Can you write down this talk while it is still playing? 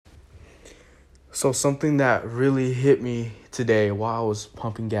So something that really hit me today while I was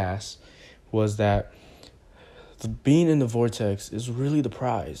pumping gas was that being in the vortex is really the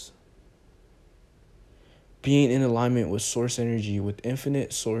prize. Being in alignment with source energy, with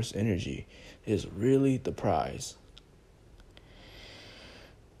infinite source energy, is really the prize.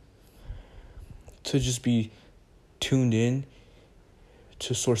 To just be tuned in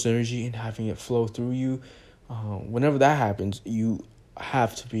to source energy and having it flow through you, whenever that happens, you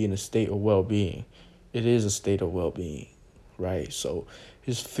have to be in a state of well-being. It is a state of well-being, right? So it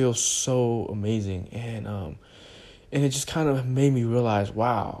just feels so amazing, and it just kind of made me realize,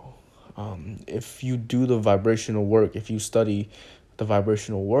 wow, if you do the vibrational work, if you study the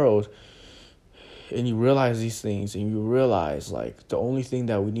vibrational world, and you realize these things, and you realize like the only thing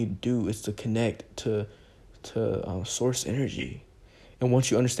that we need to do is to connect to source energy. And once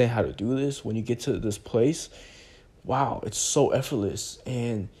you understand how to do this, when you get to this place, wow, it's so effortless.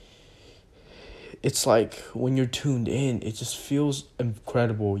 And it's like when you're tuned in, it just feels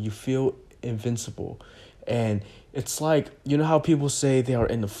incredible. You feel invincible. And it's like, you know how people say they are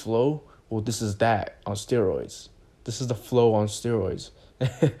in the flow? Well, this is that on steroids. This is the flow on steroids.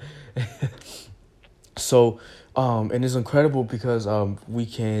 So, and it's incredible because we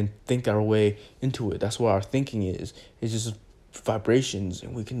can think our way into it. That's what our thinking is. It's just vibrations,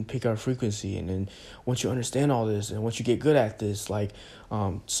 and we can pick our frequency. And then once you understand all this, and once you get good at this, like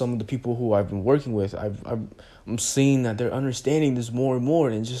some of the people who I've been working with, I'm seeing that they're understanding this more and more,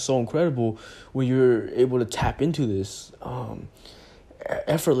 and it's just so incredible when you're able to tap into this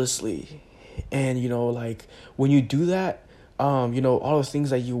effortlessly. And like when you do that, all the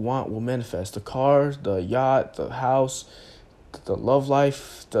things that you want will manifest: the car, the yacht, the house, the love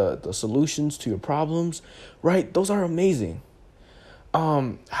life, the solutions to your problems, right? Those are amazing.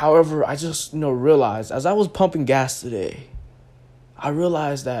 However, I just, realized as I was pumping gas today, I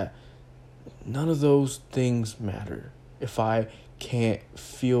realized that none of those things matter if I can't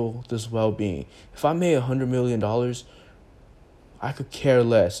feel this well-being. If I made $100 million, I could care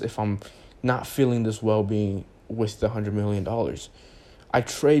less if I'm not feeling this well-being with the $100 million. I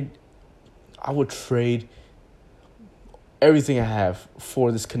would trade everything I have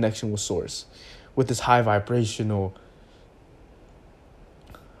for this connection with source, with this high vibrational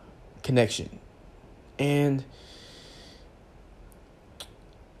connection. And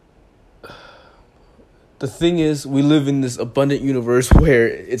the thing is, we live in this abundant universe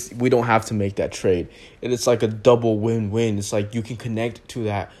where we don't have to make that trade. And it's like a double win-win. It's like you can connect to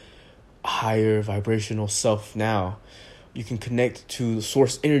that higher vibrational self now. You can connect to the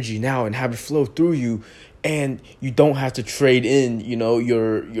source energy now and have it flow through you. And you don't have to trade in,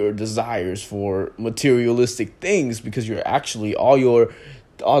 your desires for materialistic things, because you're actually all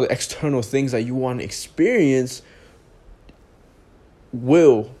the external things that you want to experience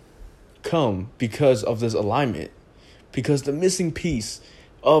will come because of this alignment. Because the missing piece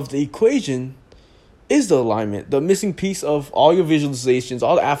of the equation is the alignment. The missing piece of all your visualizations,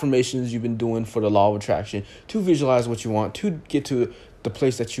 all the affirmations you've been doing for the law of attraction to visualize what you want, to get to the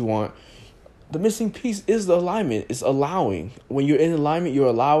place that you want. The missing piece is the alignment. It's allowing. When you're in alignment, you're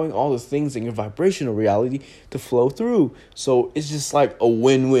allowing all the things in your vibrational reality to flow through. So it's just like a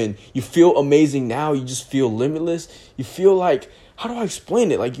win-win. You feel amazing now. You just feel limitless. You feel like, how do I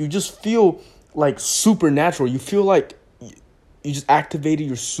explain it? Like you just feel like supernatural. You feel like you just activated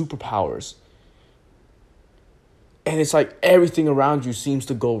your superpowers. And it's like everything around you seems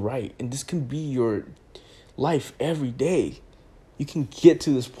to go right. And this can be your life every day. You can get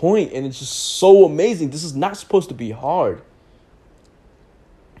to this point, and it's just so amazing. This is not supposed to be hard.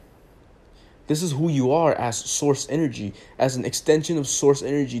 This is who you are as source energy, as an extension of source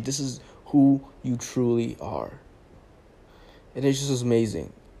energy. This is who you truly are. And it's just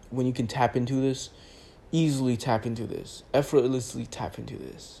amazing when you can tap into this, easily tap into this, effortlessly tap into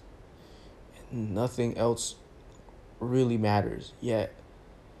this. And nothing else really matters, yet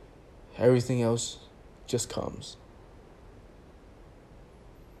everything else just comes.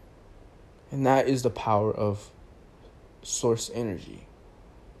 And that is the power of source energy.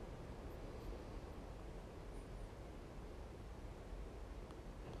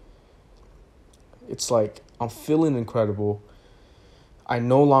 It's like I'm feeling incredible. I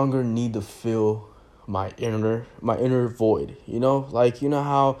no longer need to feel my inner void, like,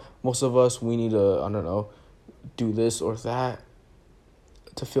 how most of us, we need to, do this or that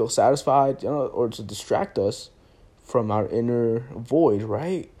to feel satisfied, or to distract us from our inner void,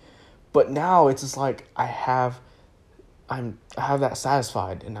 right? But now it's just like I have that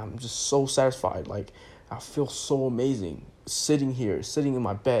satisfied, and I'm just so satisfied. Like I feel so amazing sitting in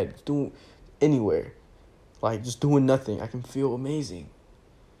my bed, doing anywhere, like just doing nothing. I can feel amazing.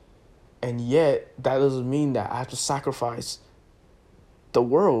 And yet, that doesn't mean that I have to sacrifice the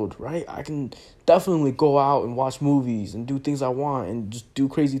world, right? I can definitely go out and watch movies and do things I want and just do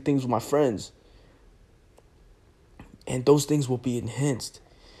crazy things with my friends. And those things will be enhanced.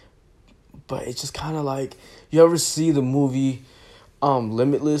 But it's just kind of like, you ever see the movie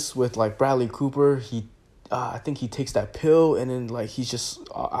Limitless with like Bradley Cooper? I think he takes that pill, and then like he's just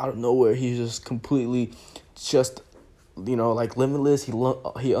out of nowhere, he's just completely just, like limitless.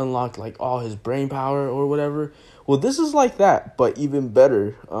 He unlocked like all his brain power or whatever. Well, this is like that, but even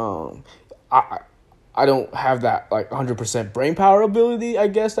better. I don't have that like 100% brain power ability, I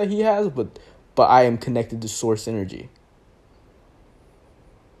guess, that he has, but I am connected to source energy.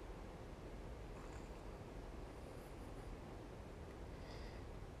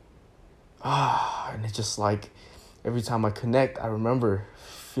 And it's just like every time I connect, I remember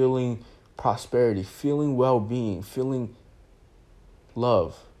feeling prosperity, feeling well-being, feeling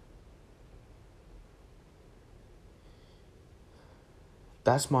love.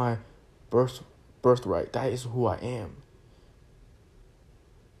 That's my birthright. That is who I am.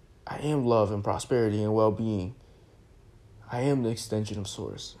 I am love and prosperity and well-being. I am the extension of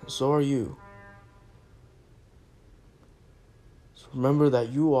source. So are you. So remember that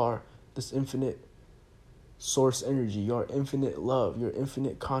you are this infinite source energy. You are infinite love. You're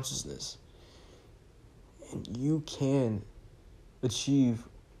infinite consciousness. And you can achieve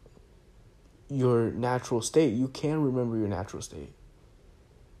your natural state. You can remember your natural state.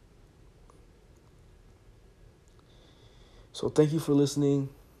 So thank you for listening.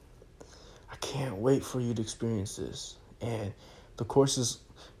 I can't wait for you to experience this. And the course is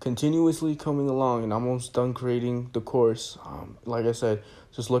continuously coming along, and I'm almost done creating the course. Like I said,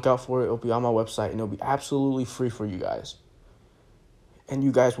 just look out for it. It'll be on my website, and it'll be absolutely free for you guys. And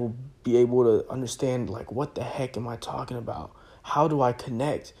you guys will be able to understand, like, what the heck am I talking about? How do I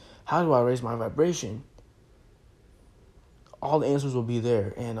connect? How do I raise my vibration? All the answers will be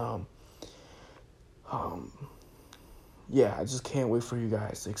there. And yeah, I just can't wait for you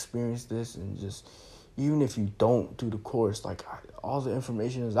guys to experience this. And just, even if you don't do the course, like, all the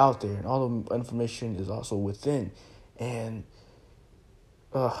information is out there, and all the information is also within. And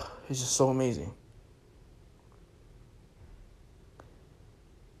it's just so amazing.